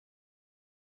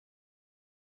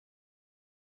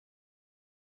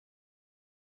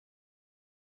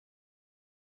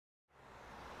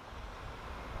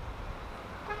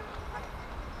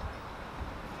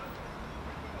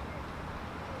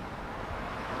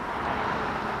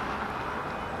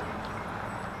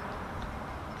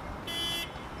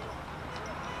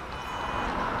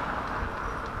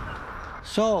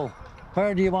So,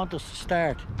 where do you want us to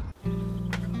start?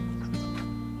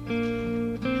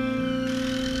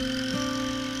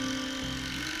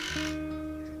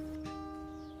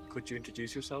 Could you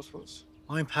introduce yourselves for us?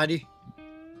 I'm Paddy.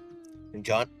 And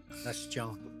John? That's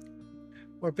John.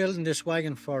 We're building this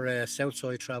wagon for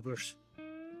Southside Travellers.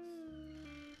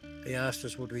 They asked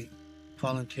us would we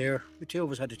volunteer. The two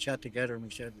of us had a chat together and we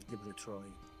said we'd give it a try.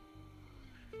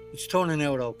 It's turning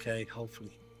out okay,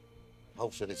 hopefully.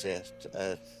 Hopefully it's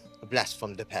a blast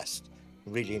from the past,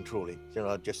 really and truly. You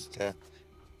know, just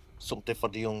something for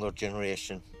the younger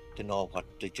generation to know what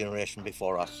the generation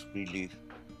before us really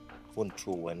went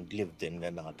through and lived in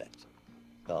and all that.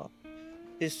 So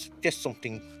it's just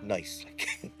something nice.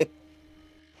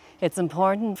 It's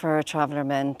important for traveller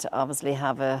men to obviously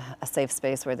have a safe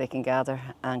space where they can gather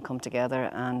and come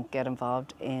together and get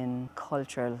involved in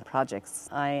cultural projects.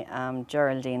 I am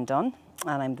Geraldine Dunn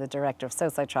and I'm the director of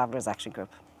Southside Travellers Action Group.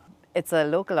 It's a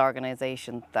local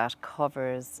organisation that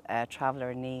covers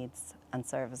traveller needs and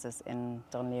services in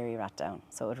Dún-Laoghaire Rathdown.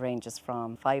 So it ranges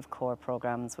from 5 core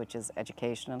programmes, which is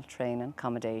educational, training,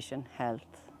 accommodation,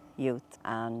 health, youth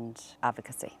and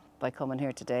advocacy. By coming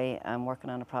here today and working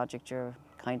on a project, you're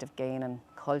kind of gaining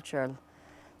cultural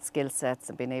skill sets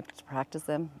and being able to practice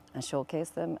them and showcase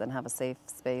them and have a safe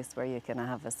space where you can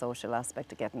have a social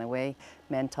aspect of getting away.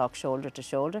 Men talk shoulder to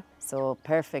shoulder. So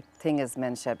perfect thing is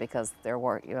men's shed because they're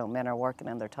men are working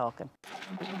and they're talking.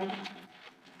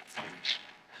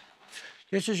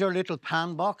 This is your little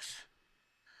pan box.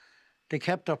 They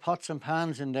kept their pots and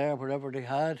pans in there wherever they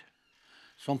had.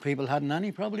 Some people hadn't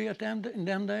any probably in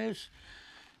them days.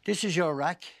 This is your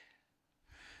rack.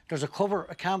 There's a cover,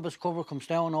 a canvas cover comes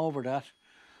down over that.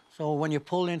 So when you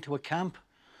pull into a camp,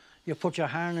 you put your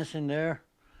harness in there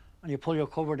and you pull your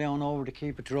cover down over to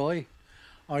keep it dry,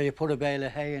 or you put a bale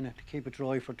of hay in it to keep it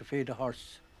dry to feed the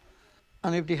horse.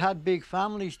 And if they had big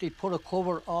families, they'd put a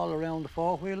cover all around the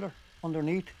four-wheeler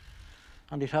underneath,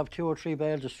 and they'd have 2 or 3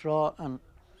 bales of straw and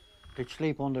they'd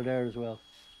sleep under there as well,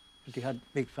 if they had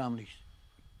big families.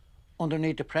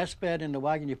 Underneath the press bed in the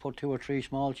wagon, you put 2 or 3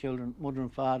 small children, mother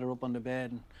and father, up on the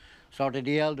bed, and sort of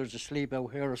the elders asleep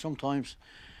out here, or sometimes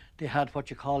they had what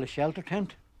you call a shelter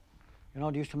tent. You know,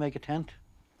 they used to make a tent,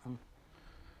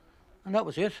 and that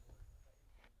was it.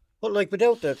 But like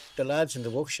without the lads in the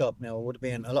workshop now, it would have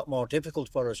been a lot more difficult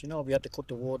for us. You know, we had to cut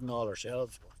the wood and all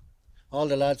ourselves. All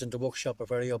the lads in the workshop are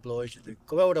very obliged to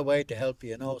go out of their way to help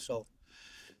you, you know. So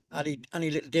any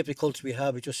little difficulties we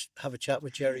have, we just have a chat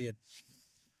with Jerry and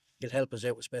he'll help us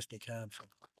out as best he can. So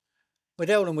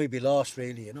without him, we'd be lost,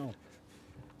 really, you know.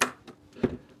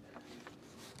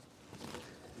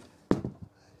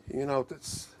 You know,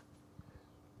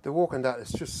 the work on that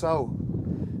is just so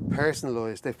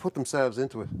personalised. They've put themselves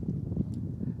into it.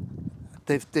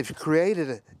 They've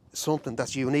created something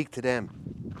that's unique to them.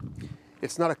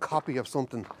 It's not a copy of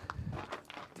something,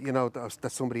 you know,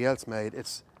 that somebody else made.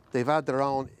 They've added their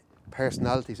own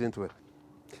personalities into it.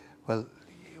 Well,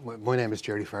 my name is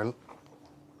Jerry Farrell,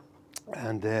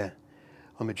 and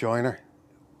I'm a joiner.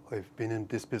 I've been in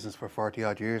this business for 40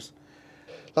 odd years.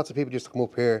 Lots of people just come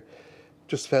up here,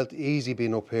 just felt easy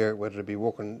being up here, whether it be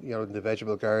working, you know, in the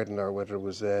vegetable garden, or whether it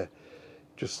was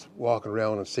just walking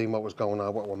around and seeing what was going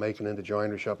on, what we're making in the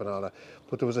joinery shop and all that.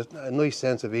 But there was a nice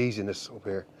sense of easiness up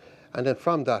here. And then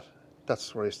from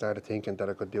that's where I started thinking that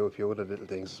I could do a few other little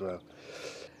things as well.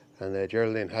 And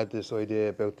Geraldine had this idea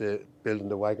about building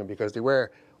the wagon, because they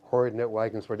were hoarding out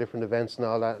wagons for different events and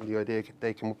all that, and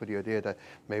they came up with the idea that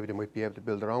maybe they might be able to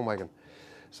build their own wagon.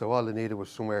 So all they needed was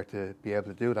somewhere to be able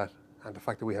to do that. And the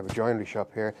fact that we have a joinery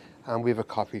shop here, and we have a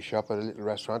coffee shop and a little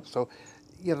restaurant. So,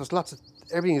 yeah, there's lots of,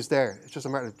 everything is there. It's just a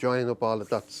matter of joining up all the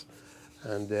dots.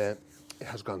 And it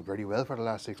has gone very well for the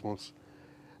last 6 months.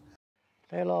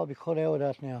 They'll all be cut out of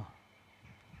that now.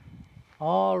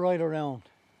 All right around.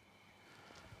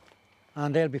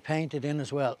 And they'll be painted in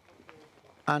as well.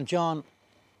 And John,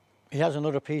 he has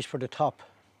another piece for the top.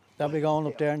 That'll be going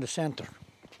up there in the centre.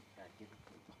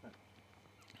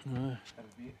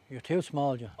 You're too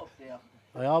small, John.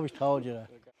 I always told you that.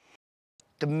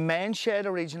 The main shed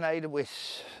originated with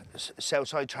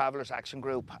Southside Travellers Action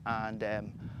Group, and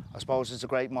I suppose it's a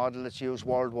great model that's used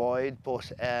worldwide,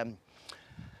 but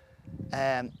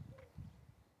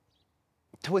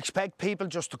to expect people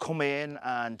just to come in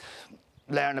and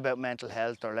learn about mental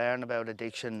health or learn about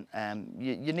addiction,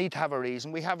 you need to have a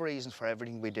reason. We have reasons for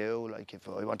everything we do. Like if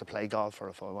I want to play golf or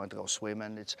if I want to go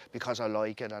swimming, it's because I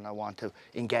like it and I want to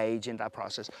engage in that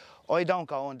process. I don't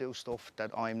go and do stuff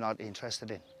that I'm not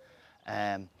interested in.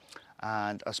 And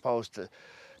I suppose the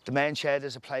main shed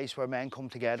is a place where men come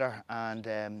together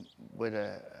and with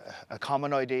a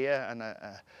common idea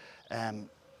and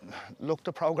look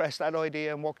to progress that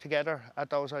idea and work together at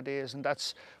those ideas, and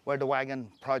that's where the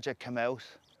Wagon Project came out.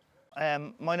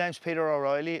 My name's Peter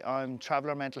O'Reilly. I'm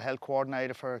Traveller Mental Health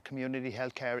Coordinator for Community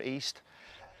Healthcare East.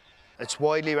 It's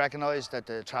widely recognised that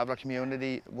the traveller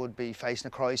community would be facing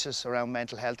a crisis around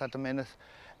mental health at the minute.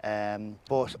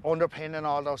 But underpinning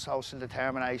all those social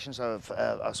determinations of,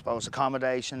 I suppose,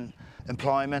 accommodation,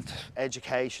 employment,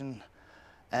 education,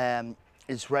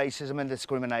 is racism and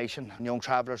discrimination. And young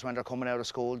travellers, when they're coming out of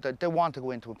school, they want to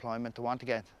go into employment, they want to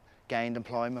get gained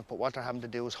employment, but what they're having to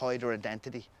do is hide their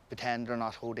identity, pretend they're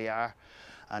not who they are.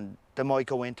 And they might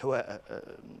go into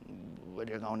whether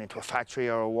you're going into a factory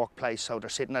or a workplace, so they're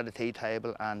sitting at a tea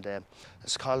table and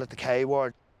let's call it the K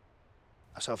word.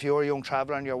 So if you're a young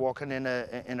traveller and you're working in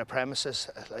a premises,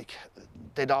 like,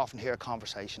 they'd often hear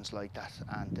conversations like that,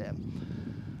 and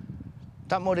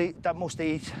that must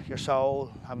eat your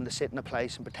soul, having to sit in a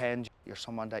place and pretend you're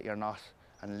someone that you're not,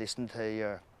 and listen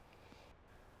to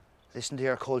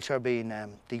your culture being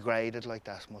degraded like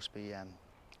that must be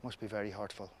very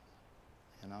hurtful,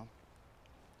 you know.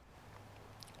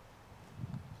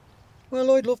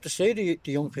 Well, I'd love to see the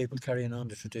young people carrying on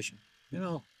the tradition, you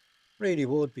know, really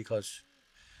would, because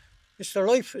it's their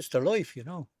life, you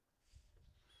know.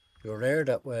 You're there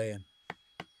that way, and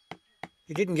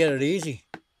you didn't get it easy,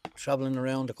 travelling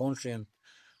around the country in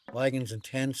wagons and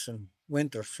tents, and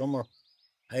winter, summer,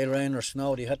 hail, rain or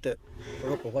snow, they had to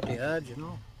put up with what they had, you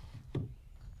know.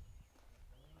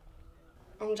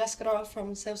 I'm Jessica Doyle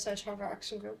from Southside Traveller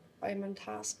Action Group. I'm in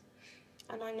task.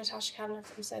 And I'm Natasha Kavanagh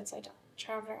from Southside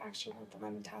Traveller Action Group, and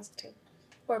I'm in task too.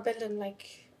 We're building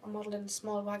like a model in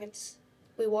small wagons.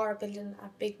 We were building a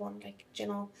big one, like, you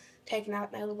know, taking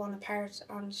out an old one apart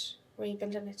and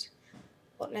rebuilding it.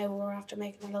 But now we're after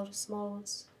making a load of small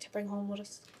ones to bring home with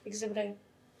us. Exhibit A.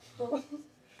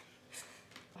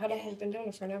 How long have you been doing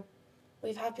it for now?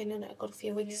 We've been doing it a good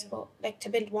few weeks, but like to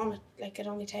build one, like, it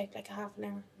only take like a half an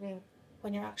hour. Yeah.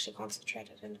 When you're actually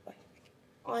concentrated in it.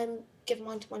 I'm giving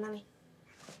mine to my nanny.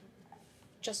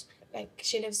 Just like,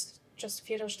 she lives just a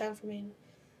few doors down from me, and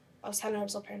I was telling her I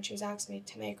was up here and she was asking me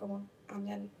to make her one, and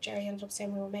then Jerry ended up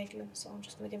saying we were making them, so I'm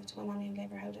just going to give it to my nanny and leave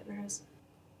her hold it in her house.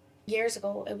 Years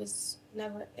ago, it was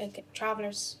never, like,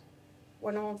 travellers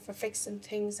were known for fixing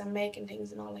things and making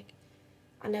things and all, like,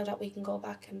 and now that we can go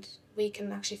back and we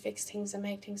can actually fix things and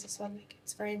make things as well, like,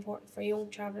 it's very important for young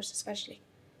travellers especially.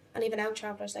 And even out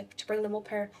travellers, like, to bring them up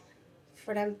here,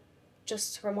 for them,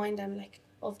 just to remind them, like,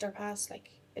 of their past, like,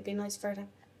 it'd be nice for them.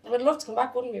 We'd love to come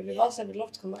back, wouldn't we? We've all said we'd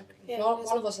love to come back. Yeah,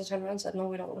 one of us has turned around and said, no,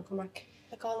 we don't want to come back.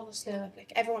 Like, all of us, yeah.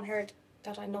 Like, everyone heard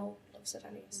that I know loves it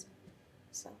anyways.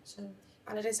 So,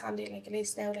 and it is handy, like, at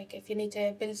least now, like, if you need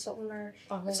to build something or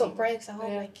if something breaks at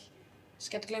home, like,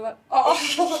 just get the glue out.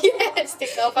 Oh, yeah, stick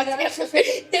it up.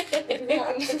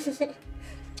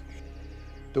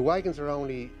 The wagons are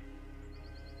only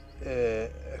a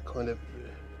kind of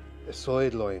a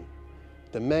sideline.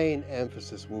 The main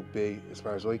emphasis would be, as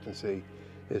far as I can see,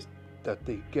 is that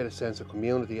they get a sense of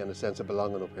community and a sense of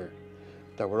belonging up here.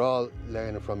 That we're all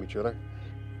learning from each other,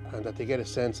 and that they get a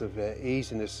sense of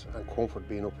easiness and comfort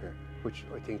being up here, which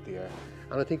I think they are.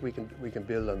 And I think we can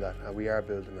build on that, and we are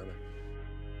building on it.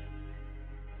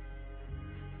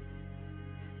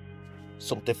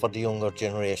 Something for the younger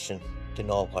generation to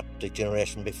know what the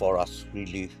generation before us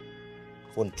really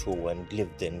went through and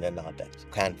lived in and all that.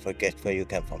 You can't forget where you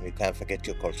came from, you can't forget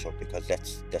your culture, because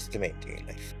that's the main thing in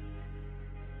life.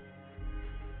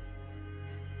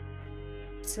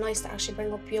 It's nice to actually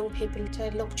bring up young people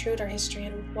to look through their history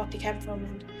and what they came from,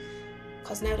 and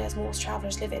because nowadays most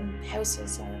travellers live in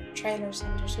houses or trailers,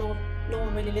 and there's no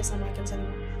one really lives in wagons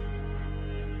anymore.